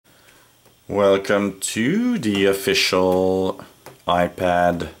Welcome to the official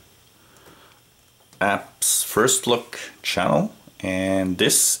iPad apps first look channel, and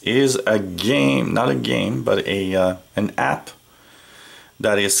this is a game, not a game, but an app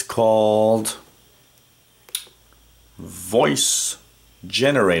that is called Voice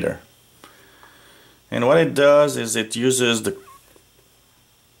Generator. And what it does is it uses the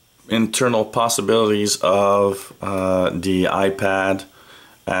internal possibilities of the iPad,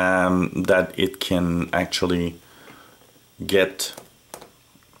 that it can actually get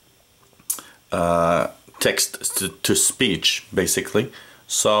text to speech, basically.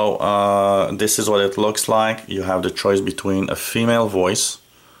 So this is what it looks like. You have the choice between a female voice,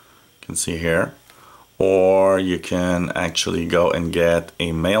 you can see here, or you can actually go and get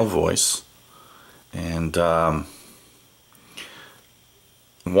a male voice. And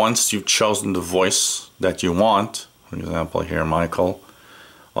once you've chosen the voice that you want, for example here Michael,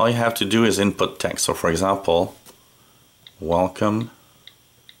 all you have to do is input text. So for example, welcome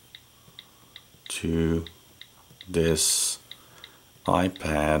to this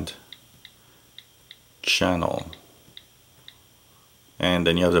iPad channel, and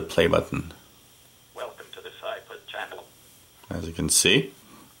then you have the play button. Welcome to this iPad channel. As you can see,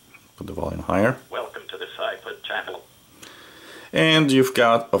 put the volume higher. Welcome to this iPad channel. And you've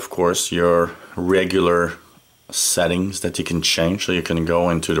got, of course, your regular settings that you can change. So you can go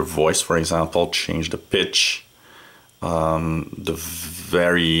into the voice, for example, change the pitch, the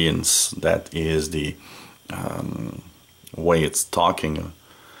variance, that is the way it's talking,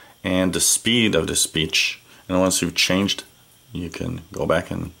 and the speed of the speech. And once you've changed, you can go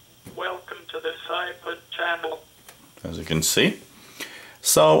back and welcome to this iPad channel, as you can see.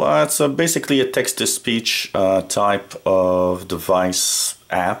 So it's basically a text-to-speech type of device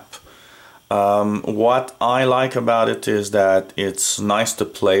app. What I like about it is that it's nice to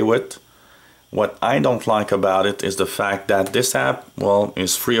play with. What I don't like about it is the fact that this app, well,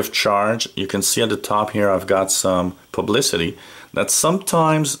 is free of charge. You can see at the top here I've got some publicity that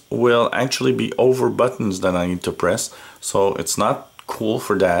sometimes will actually be over buttons that I need to press. So it's not cool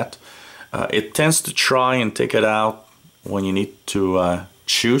for that. It tends to try and take it out when you need to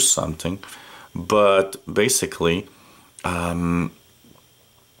choose something, but basically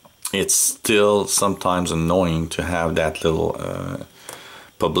it's still sometimes annoying to have that little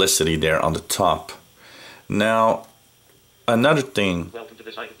publicity there on the top. Now, another thing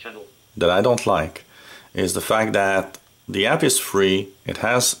that I don't like is the fact that the app is free, it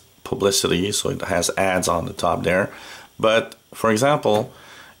has publicity, so it has ads on the top there, but for example,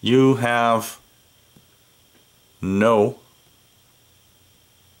 you have no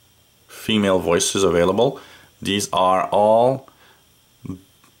female voices available. These are all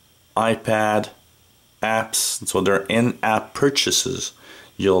iPad apps, so they're in-app purchases.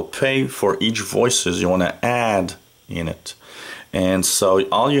 You'll pay for each voices you want to add in it, and so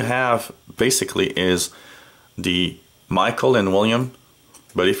all you have basically is the Michael and William,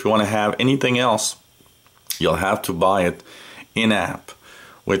 but if you want to have anything else, you'll have to buy it in-app,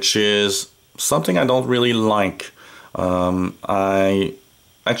 which is something I don't really like. I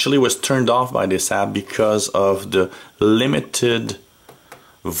actually was turned off by this app because of the limited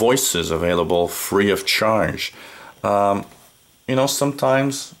voices available free of charge. You know,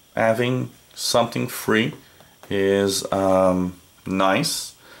 sometimes having something free is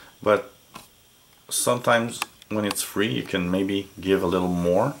nice, but sometimes when it's free you can maybe give a little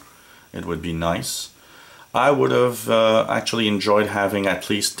more. It would be nice. I would have actually enjoyed having at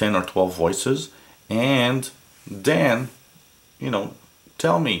least 10 or 12 voices, and then, you know,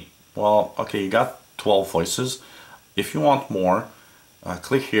 tell me, well, okay, you got 12 voices. If you want more,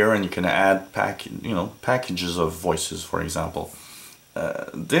 click here and you can add packages of voices, for example.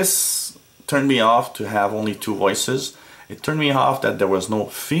 This turned me off to have only 2 voices. It turned me off that there was no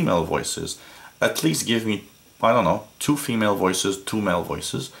female voices. At least give me, I don't know, 2 female voices, 2 male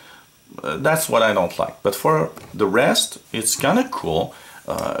voices. That's what I don't like. But for the rest, it's kind of cool.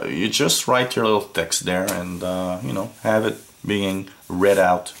 You just write your little text there and you know, have it being read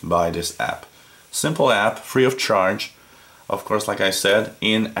out by this app. Simple app, free of charge. Of course, like I said,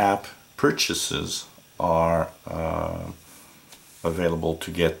 in-app purchases are available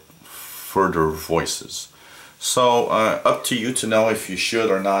to get further voices. So up to you to know if you should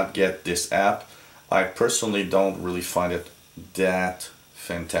or not get this app. I personally don't really find it that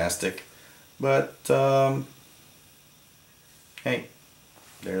fantastic, but hey,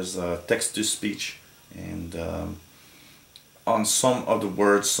 there's text-to-speech, and on some of the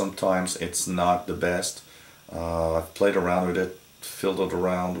words sometimes it's not the best. I've played around with it, filled it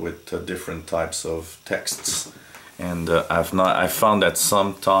around with different types of texts, and I found that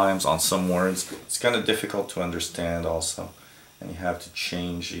sometimes on some words it's kind of difficult to understand also, and you have to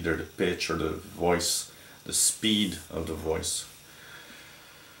change either the pitch or the voice, the speed of the voice.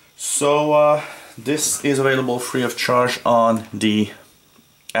 So this is available free of charge on the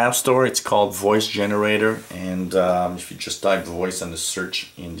App Store. It's called Voice Generator, and if you just type voice in the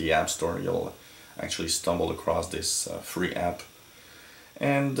search in the App Store, you'll actually stumble across this free app.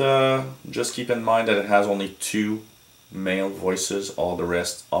 And just keep in mind that it has only 2 male voices. All the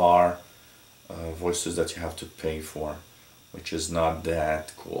rest are voices that you have to pay for, which is not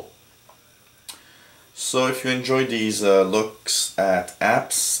that cool. So if you enjoy these looks at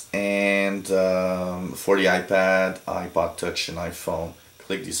apps and for the iPad, iPod Touch and iPhone,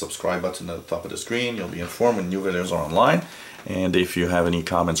 click the subscribe button at the top of the screen. You'll be informed when new videos are online. And if you have any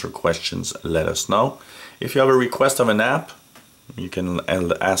comments or questions, let us know. If you have a request of an app, you can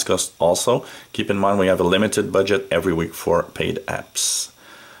ask us also. Keep in mind we have a limited budget every week for paid apps.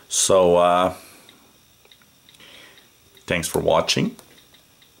 So thanks for watching,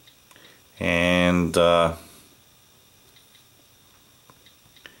 and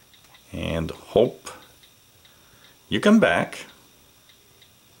hope you come back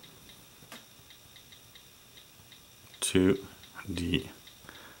to the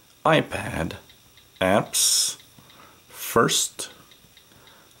iPad apps first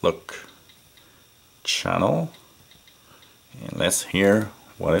look channel, and let's hear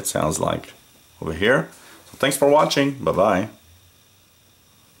what it sounds like over here. So thanks for watching. Bye bye.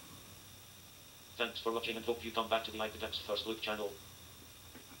 Thanks for watching and hope you come back to the iPad apps first look channel.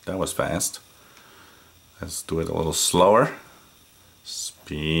 That was fast. Let's do it a little slower.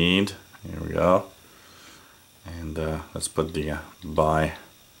 Speed. Here we go. And let's put the bye.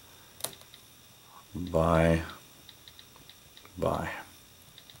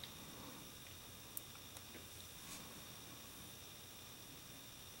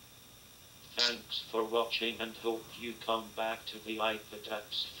 Thanks for watching and hope you come back to the iPad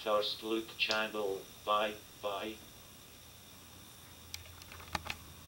apps first look channel. Bye bye.